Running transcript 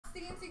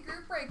CNC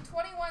Group Break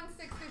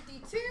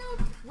 21-652.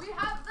 We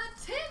have the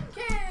tin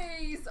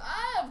case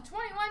of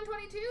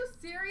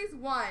 21-22 Series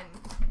 1.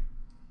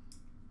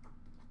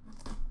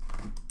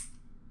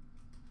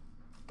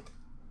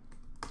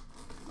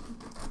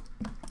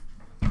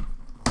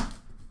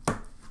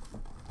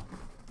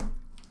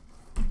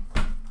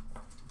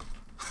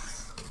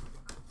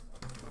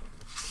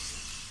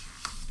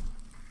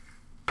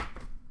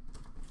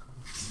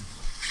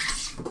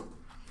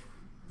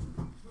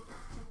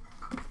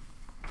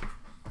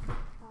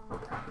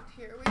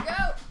 Here we go.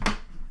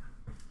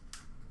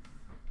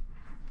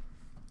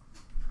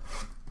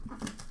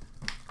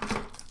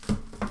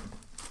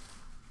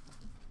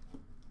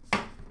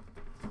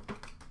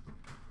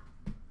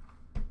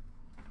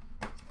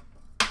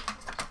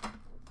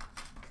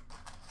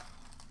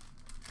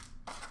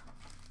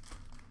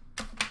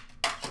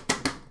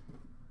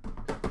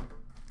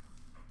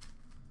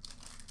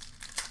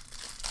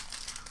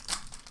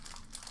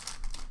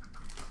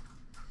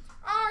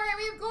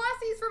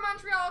 Glossies for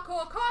Montreal,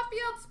 Cole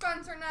Caulfield,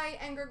 Spencer Knight,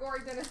 and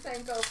Grigori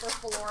Denisenko for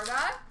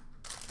Florida.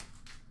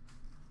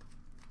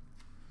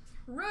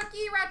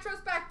 Rookie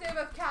retrospective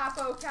of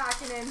Capo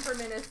Kakinen for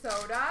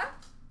Minnesota.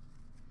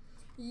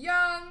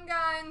 Young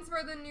Guns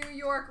for the New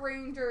York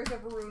Rangers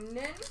of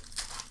Runin.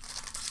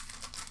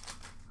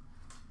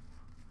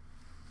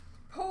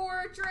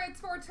 Portraits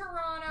for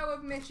Toronto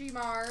of Mitchie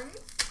Marnes.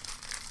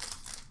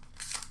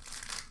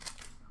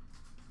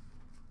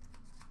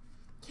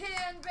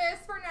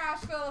 Canvas for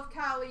Nashville of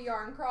Callie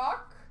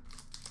Yarncroc.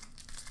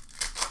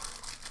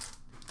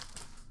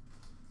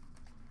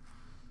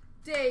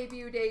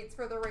 Debut dates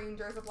for the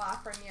Rangers of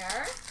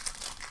Lafreniere.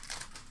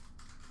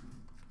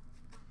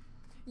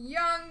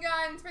 Young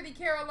Guns for the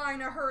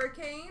Carolina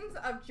Hurricanes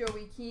of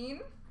Joey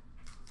Keane.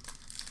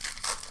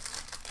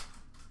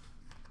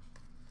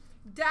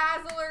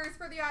 Dazzlers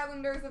for the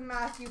Islanders of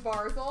Matthew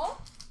Barzal.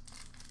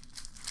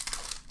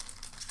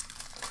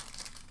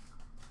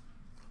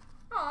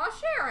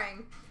 Aw,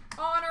 sharing.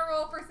 Honor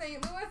roll for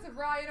St. Louis of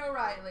Ryan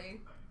O'Reilly.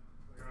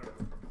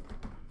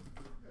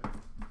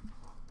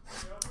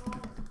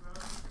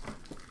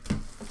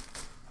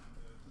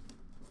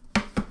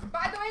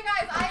 By the way,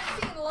 guys,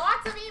 I've seen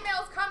lots of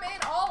emails come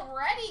in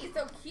already,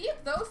 so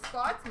keep those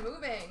spots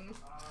moving.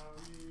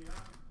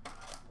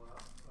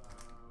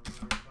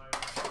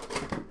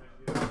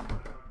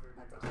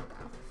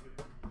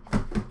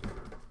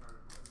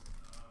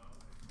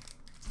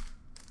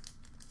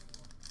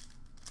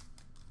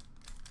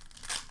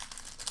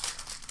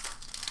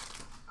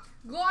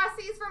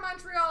 Glossies for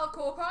Montreal,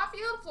 Cole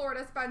Caulfield,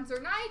 Florida, Spencer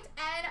Knight,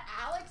 and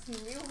Alex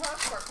Newhook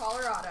for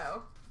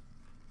Colorado.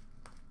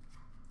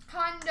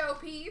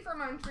 Hundo P for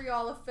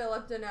Montreal of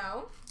Philip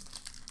Deneau.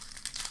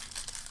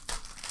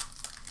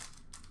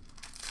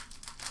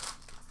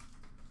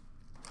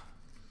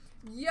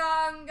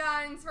 Young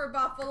Guns for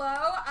Buffalo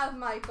of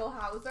Michael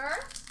Hauser.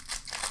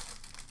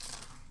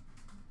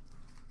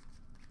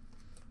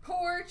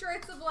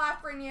 Portraits of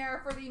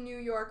Lafreniere for the New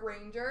York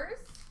Rangers.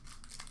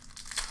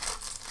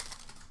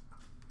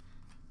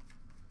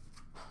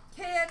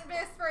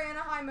 Canvas for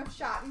Anaheim of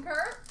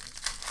Shattenkirk.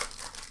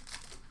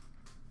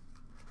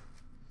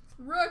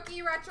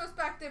 Rookie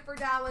retrospective for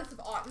Dallas of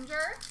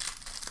Ottinger.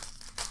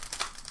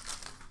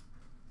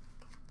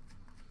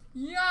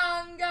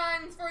 Young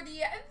Guns for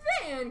the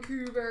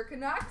Vancouver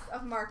Canucks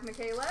of Mark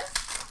Michaelis.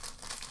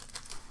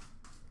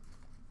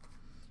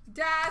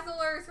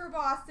 Dazzlers for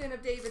Boston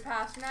of David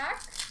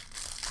Pastrnak.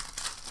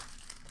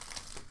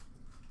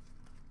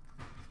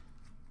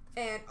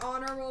 And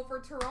honor roll for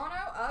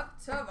Toronto of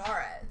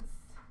Tavares.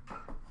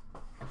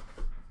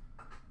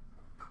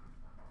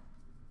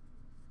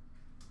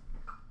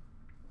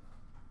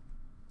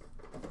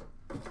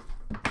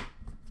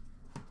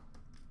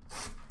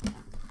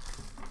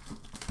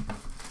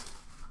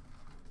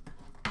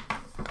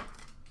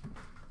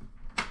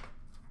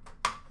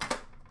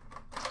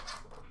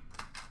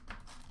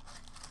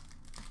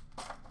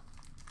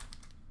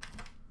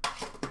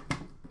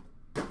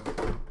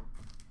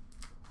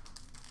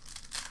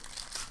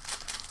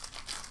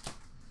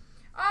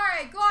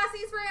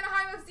 Glossies for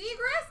Anaheim of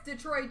Zegras,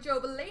 Detroit Joe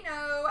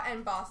Bellino,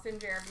 and Boston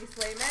Jeremy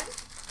Swayman.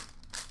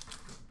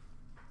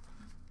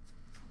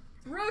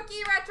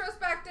 Rookie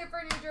retrospective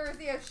for New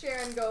Jersey of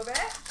Sharon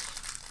Govich.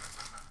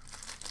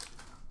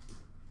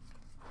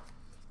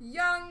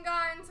 Young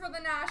Guns for the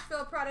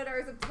Nashville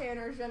Predators of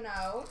Tanner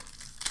Jeannot.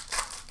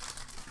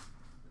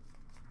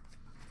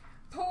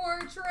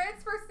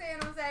 Portraits for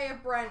San Jose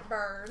of Brent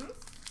Burns.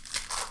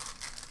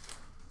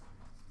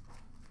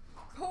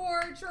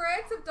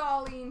 Portraits of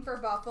Darlene for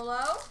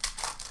Buffalo.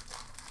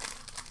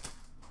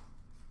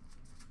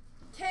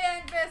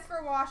 Canvas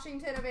for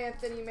Washington of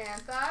Anthony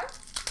Mantha.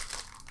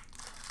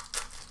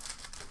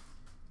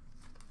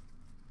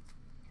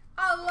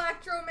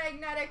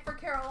 Electromagnetic for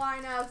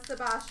Carolina of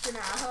Sebastian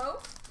Aho.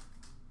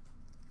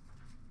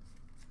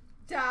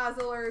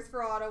 Dazzlers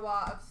for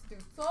Ottawa of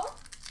Stutzel.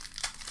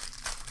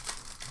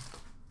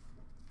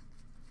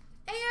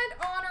 And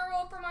honor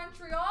roll for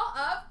Montreal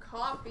of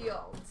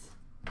Caulfield.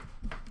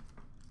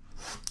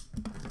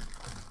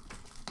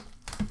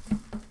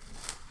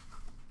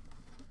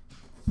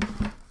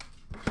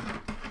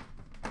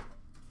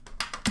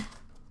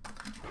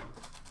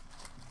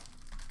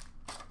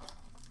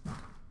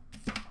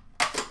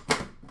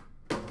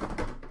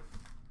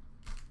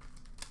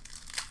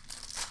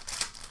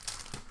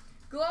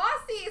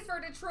 Glossies for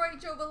Detroit,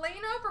 Joe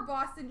Valeno, for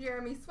Boston,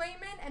 Jeremy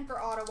Swayman, and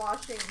for Ottawa,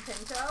 Shane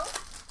Pinto.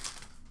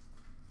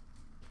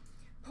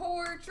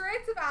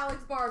 Portraits of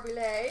Alex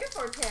Barboulay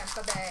for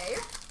Tampa Bay.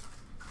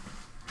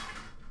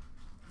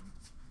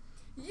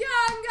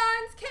 Young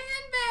Guns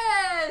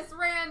Canvas,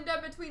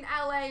 random between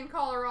LA and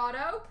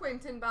Colorado,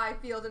 Quinton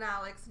Byfield and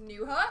Alex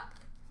Newhook.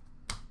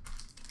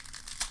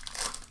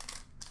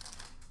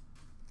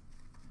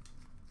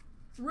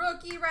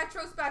 Rookie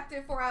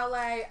retrospective for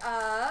LA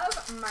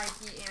of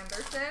Mikey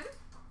Anderson.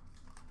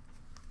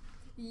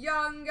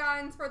 Young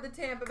Guns for the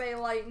Tampa Bay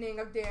Lightning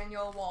of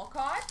Daniel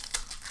Walcott.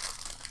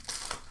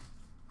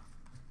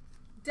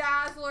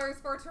 Dazzlers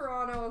for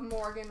Toronto of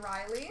Morgan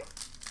Riley.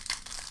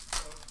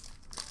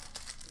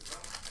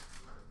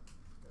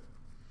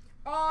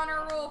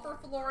 Honor Roll for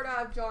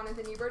Florida of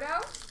Jonathan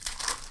Huberdeau.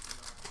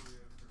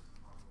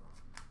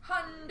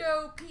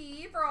 Hundo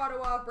P for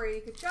Ottawa of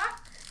Brady Tkachuk.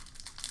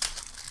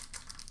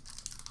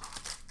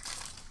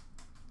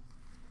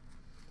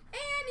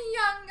 And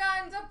Young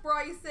Guns of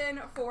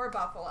Bryson for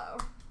Buffalo.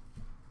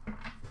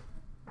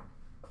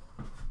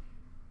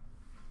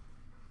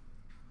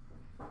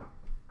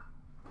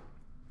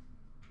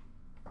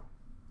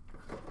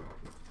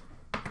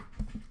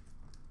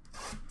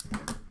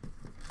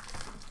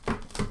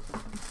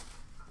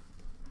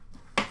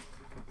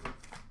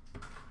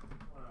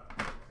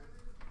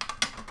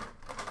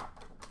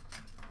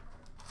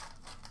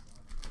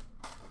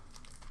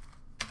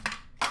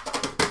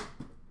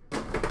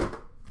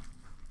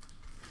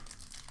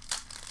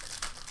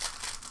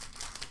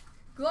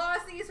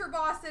 Glossies for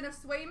Boston of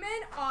Swayman,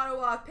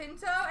 Ottawa of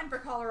Pinto, and for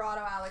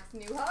Colorado, Alex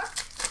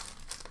Newhook.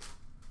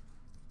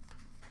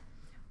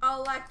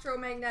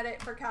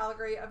 Electromagnetic for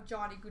Calgary of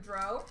Johnny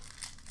Gaudreau.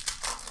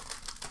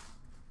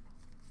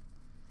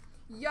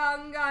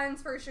 Young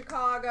Guns for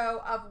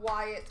Chicago of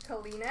Wyatt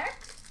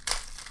Kalinick.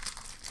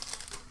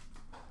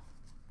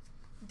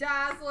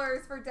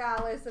 Dazzlers for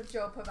Dallas of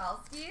Joe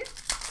Pavelski.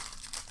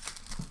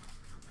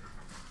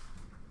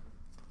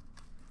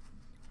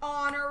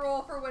 Honor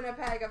Roll for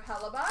Winnipeg of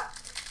Hellebuck.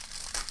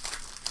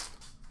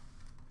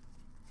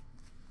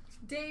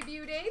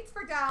 Debut dates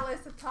for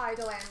Dallas of Ty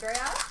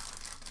Dellandrea.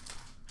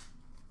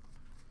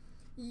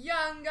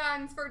 Young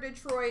Guns for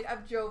Detroit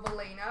of Joe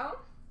Valeno.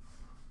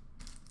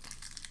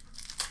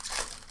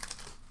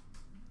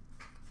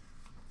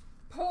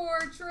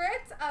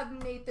 Portraits of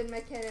Nathan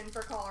McKinnon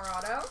for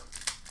Colorado.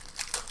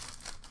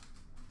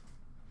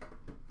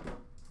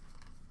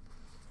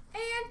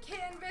 And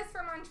Canvas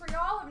for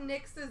Montreal of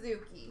Nick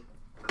Suzuki.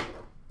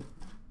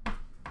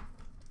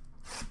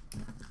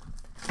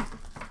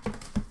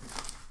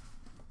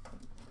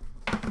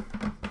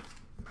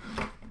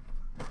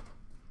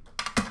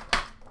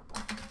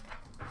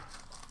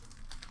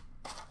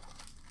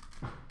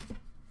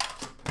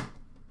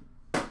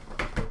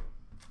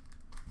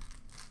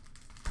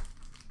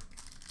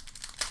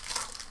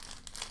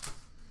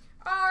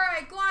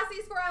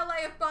 Glossies for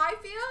LA of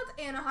Byfield,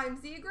 Anaheim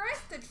Zegras,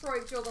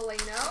 Detroit Joe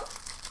Valeno.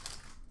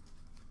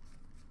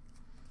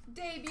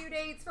 Debut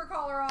dates for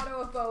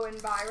Colorado of Bowen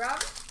Byram.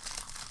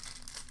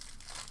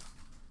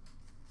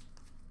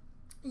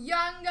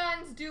 Young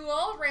Guns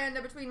Duel,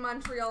 random between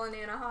Montreal and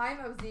Anaheim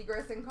of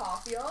Zegras and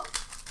Caulfield.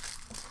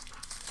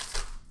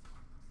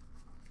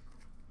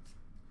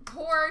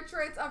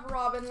 Portraits of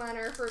Robin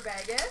Leonard for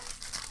Vegas.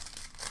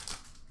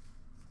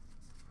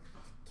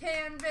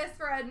 Canvas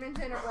for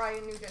Edmonton of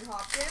Ryan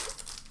Nugent-Hopkins.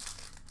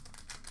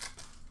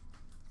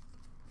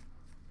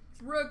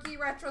 Rookie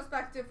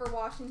retrospective for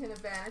Washington of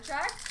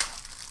Vanacek.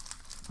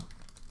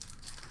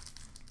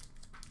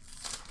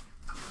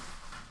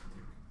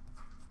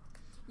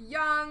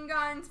 Young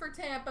Guns for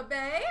Tampa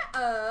Bay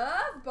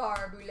of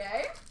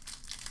Barboulay.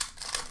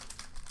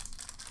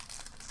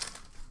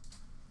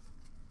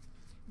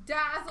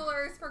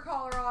 Dazzlers for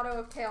Colorado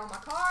of Cale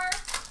Makar.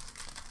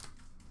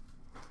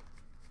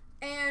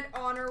 And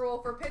Honor Roll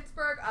for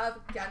Pittsburgh of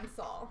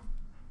Gensel.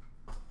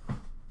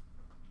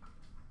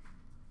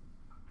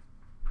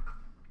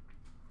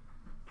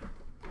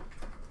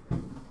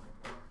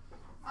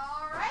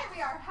 All right,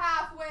 we are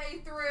halfway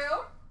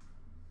through.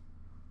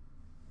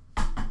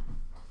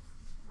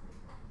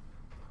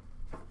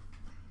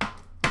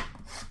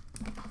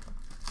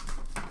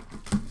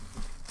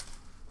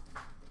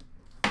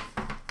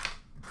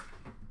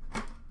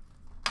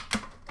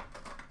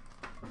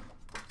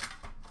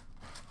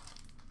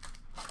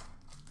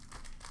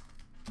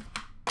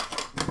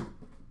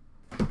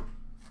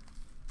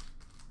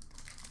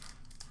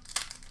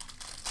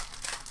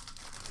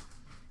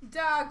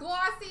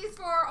 Glossies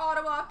for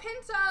Ottawa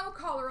Pinto,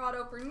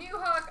 Colorado for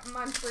Newhook,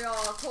 Montreal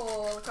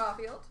Cole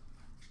Caulfield.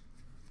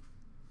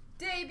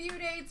 Debut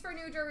dates for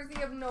New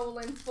Jersey of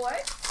Nolan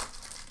Foote.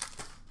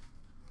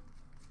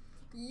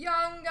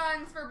 Young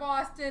Guns for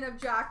Boston of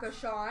Jack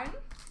O'Shawn.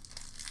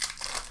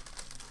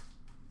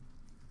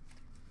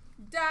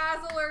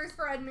 Dazzlers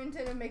for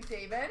Edmonton of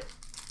McDavid.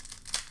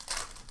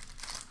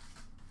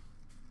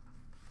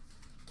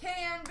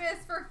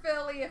 Canvas for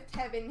Philly of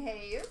Kevin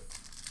Hayes.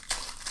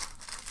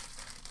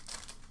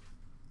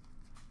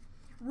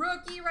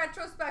 Rookie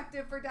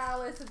retrospective for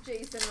Dallas of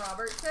Jason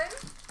Robertson.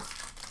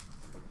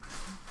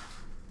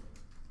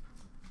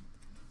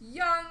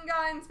 Young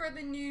Guns for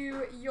the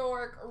New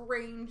York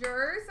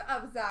Rangers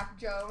of Zach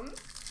Jones.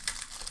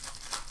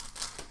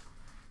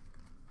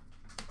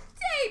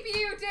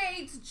 Debut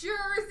dates jersey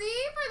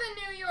for the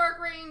New York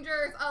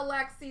Rangers,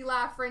 Alexis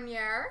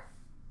Lafreniere.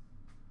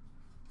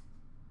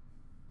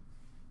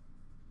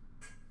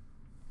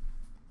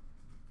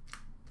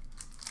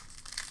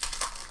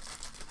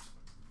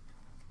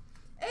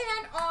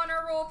 And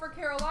honor roll for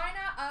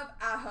Carolina of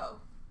Aho.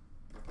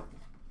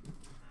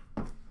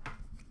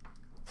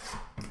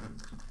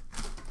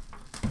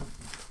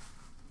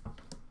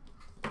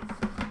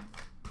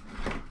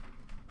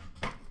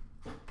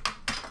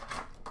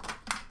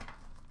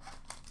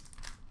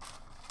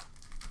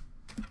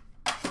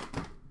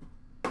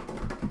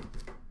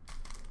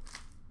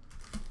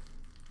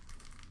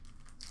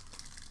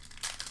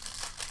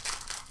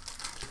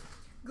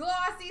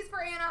 Glossies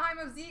for Anaheim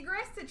of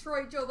Zegras,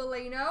 Detroit Joe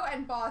Veleno,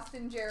 and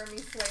Boston Jeremy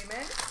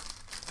Swayman.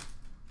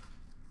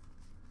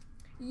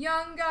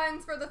 Young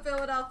Guns for the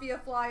Philadelphia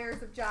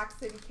Flyers of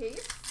Jackson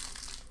Case.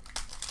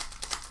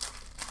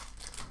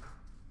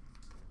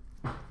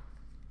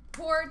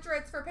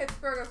 Portraits for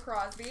Pittsburgh of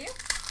Crosby.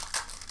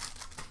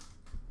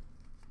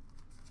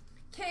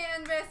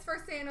 Canvas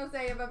for San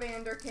Jose of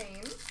Evander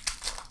Kane.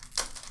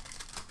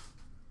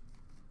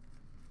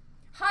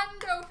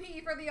 Hundo P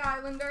for the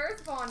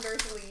Islanders,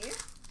 Vonders Lee.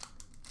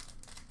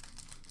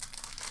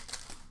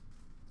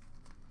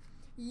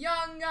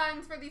 Young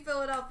Guns for the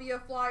Philadelphia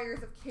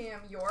Flyers of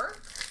Cam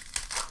York.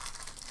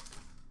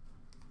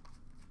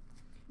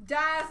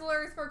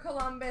 Dazzlers for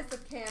Columbus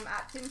of Cam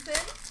Atkinson.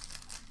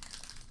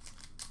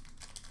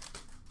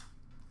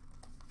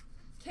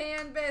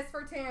 Canvas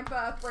for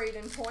Tampa of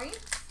Braden Point.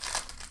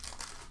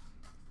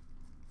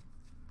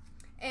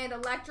 And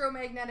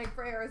Electromagnetic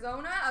for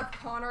Arizona of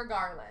Connor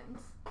Garland.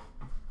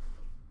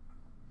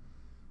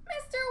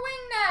 Mr.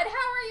 Wingnut,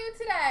 how are you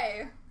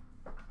today?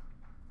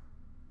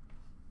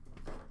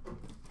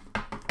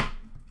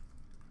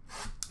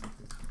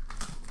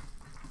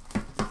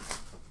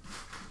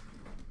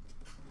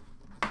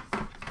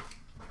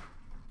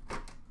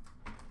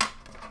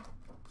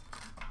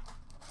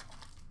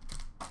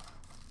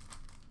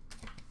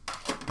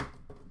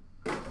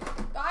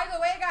 By the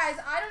way, guys,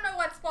 I don't know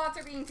what spots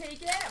are being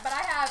taken, but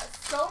I have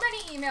so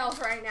many emails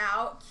right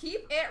now.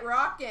 Keep it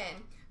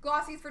rocking.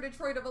 Glossies for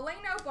Detroit of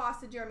Veleno,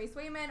 Boston Jeremy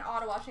Swayman,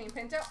 Ottawa Shane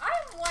Pinto. I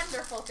am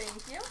wonderful,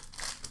 thank you.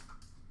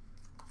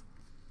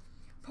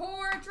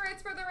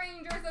 Portraits for the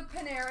Rangers of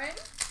Panarin.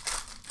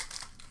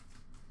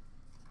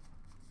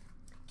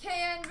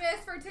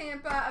 Canvas for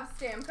Tampa of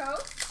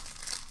Stamkos.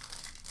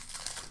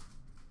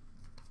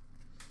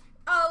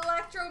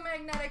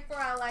 Electromagnetic for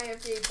LA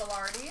of Gabe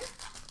Velarde.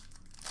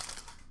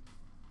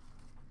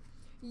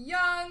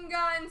 Young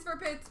Guns for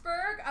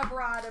Pittsburgh of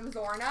Radim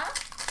Zorna.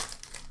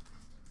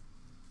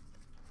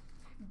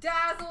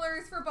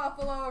 Dazzlers for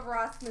Buffalo of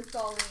Rasmus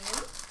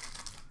Dahlin.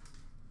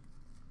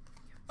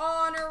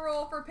 Honor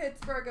roll for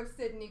Pittsburgh of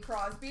Sidney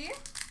Crosby.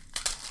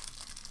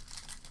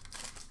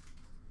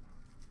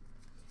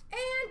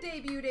 And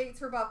debut dates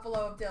for Buffalo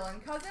of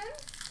Dylan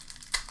Cousins.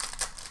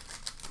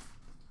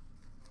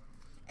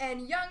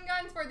 And Young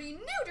Guns for the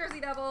New Jersey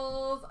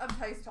Devils of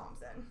Tyce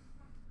Thompson.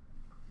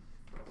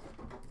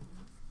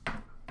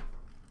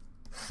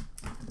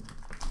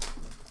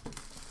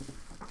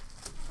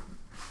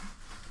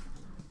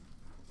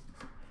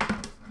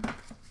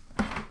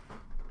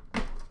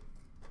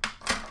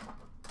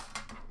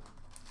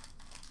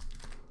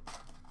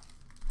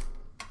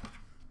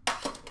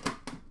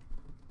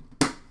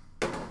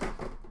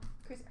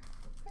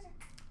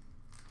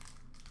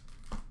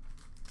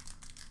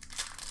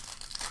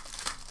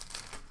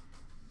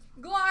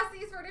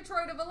 Glossies for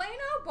Detroit of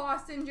Veleno,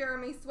 Boston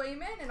Jeremy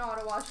Swayman, and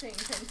Ottawa Shane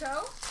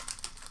Pinto.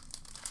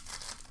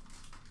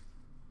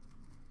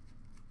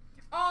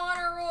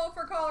 Honor roll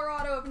for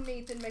Colorado of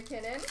Nathan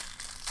McKinnon.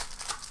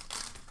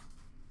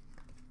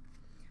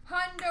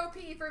 Hundo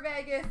P for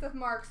Vegas of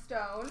Mark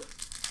Stone.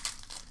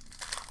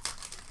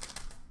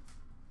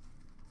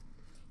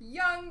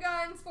 Young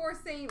Guns for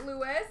St.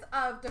 Louis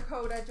of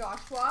Dakota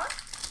Joshua.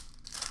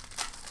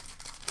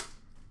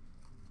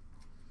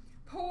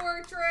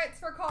 Portraits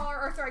for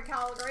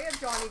Calgary of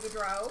Johnny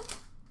Gaudreau.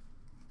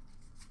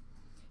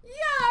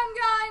 Young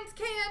Guns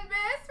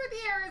canvas for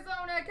the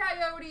Arizona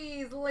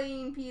Coyotes,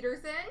 Lane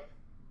Peterson.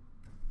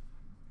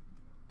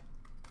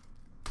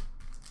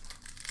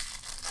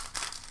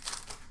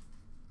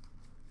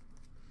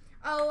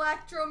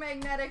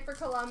 Electromagnetic for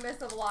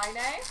Columbus of Line.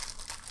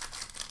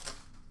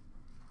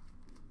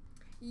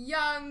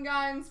 Young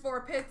Guns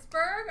for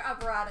Pittsburgh of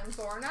Radim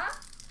Zorna.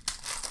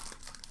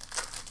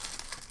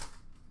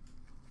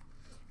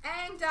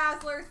 And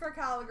Dazzlers for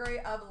Calgary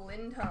of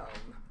Lindholm.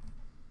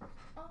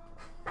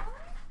 Alright,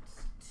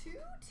 2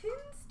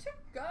 tins to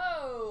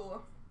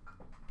go.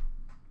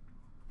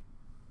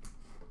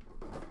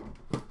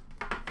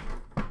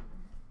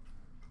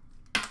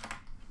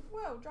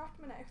 Whoa,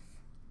 dropped my knife.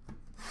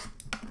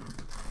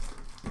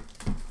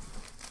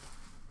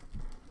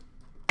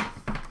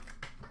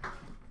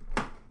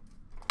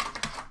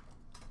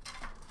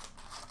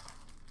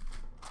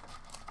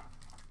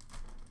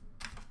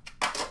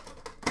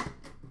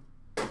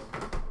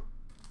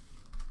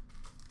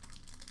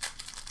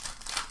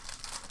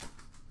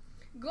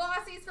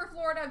 Glossies for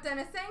Florida of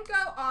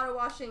Denisenko,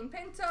 Ottawa Shane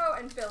Pinto,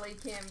 and Philly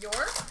Cam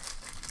York.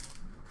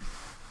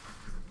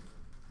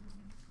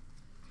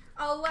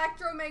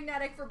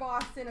 Electromagnetic for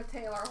Boston of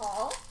Taylor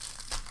Hall.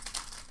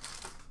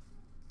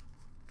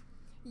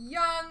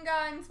 Young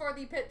Guns for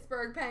the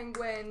Pittsburgh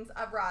Penguins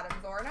of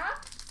Radim Zorna.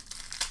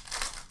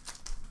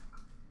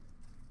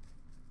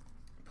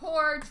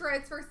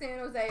 Portraits for San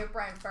Jose of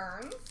Brent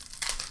Burns.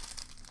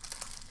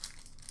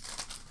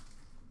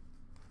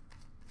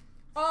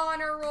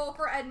 Honor Roll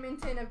for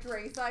Edmonton of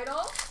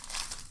Draisaitl.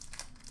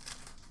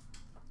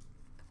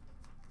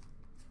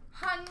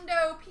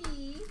 Hundo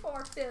P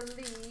for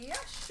Philly,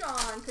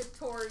 Sean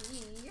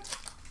Couturier.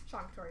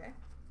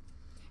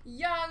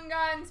 Young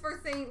Guns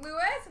for St.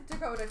 Louis of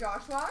Dakota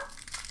Joshua.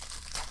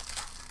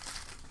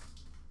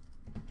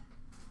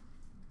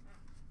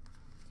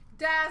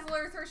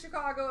 Dazzlers for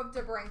Chicago of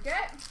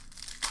DeBrincat.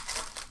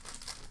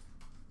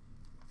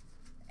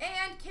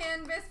 And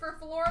Canvas for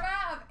Florida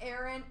of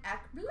Aaron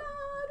Ekblad.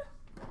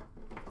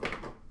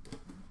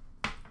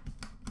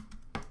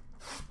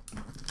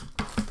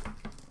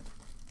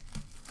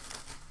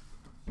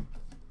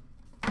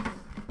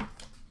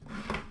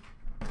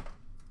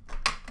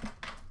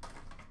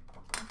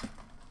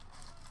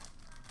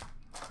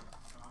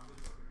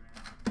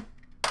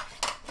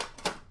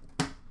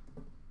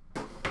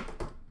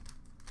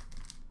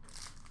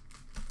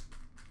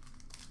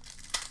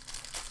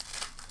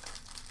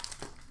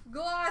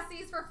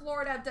 Glossies for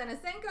Florida of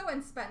Denisenko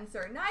and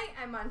Spencer Knight,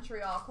 and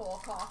Montreal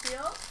Cole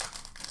Caulfield.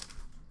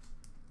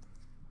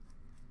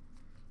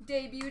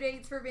 Debut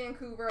dates for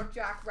Vancouver of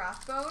Jack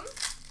Rathbone.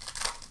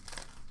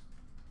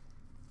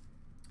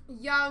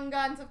 Young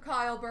Guns of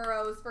Kyle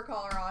Burrows for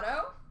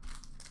Colorado.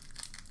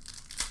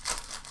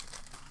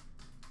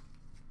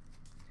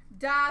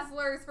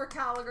 Dazzlers for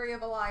Calgary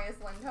of Elias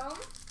Lindholm.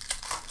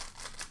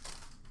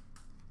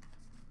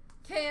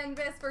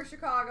 Canvas for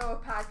Chicago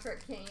of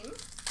Patrick Kane.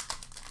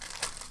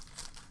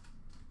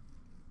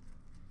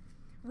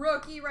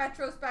 Rookie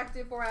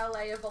retrospective for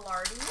LA of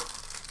Velarde.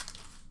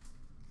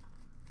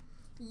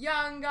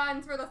 Young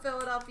Guns for the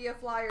Philadelphia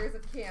Flyers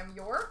of Cam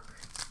York.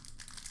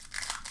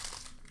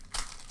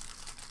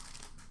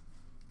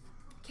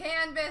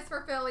 Canvas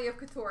for Philly of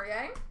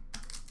Couturier.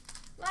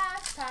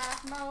 Last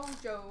Pack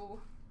Mojo.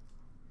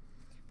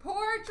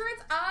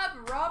 Portraits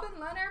of Robin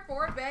Leonard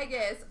for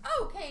Vegas.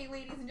 Okay,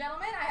 ladies and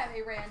gentlemen, I have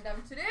a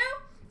random to do.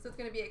 So it's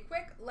going to be a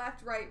quick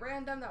left-right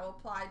random that will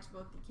apply to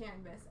both the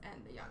Canvas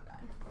and the Young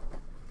Gun.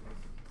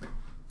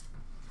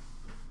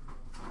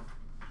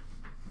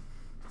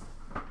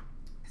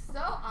 So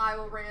I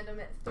will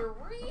random it 3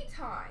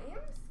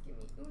 times. Give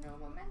me uno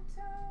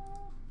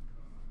momento.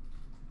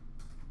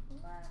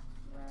 Left,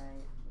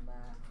 right,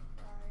 left,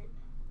 right.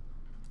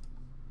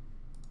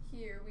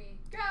 Here we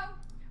go.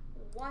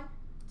 1,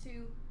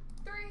 2,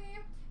 3.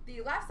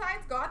 The left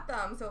side's got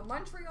them. So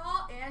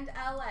Montreal and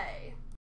LA.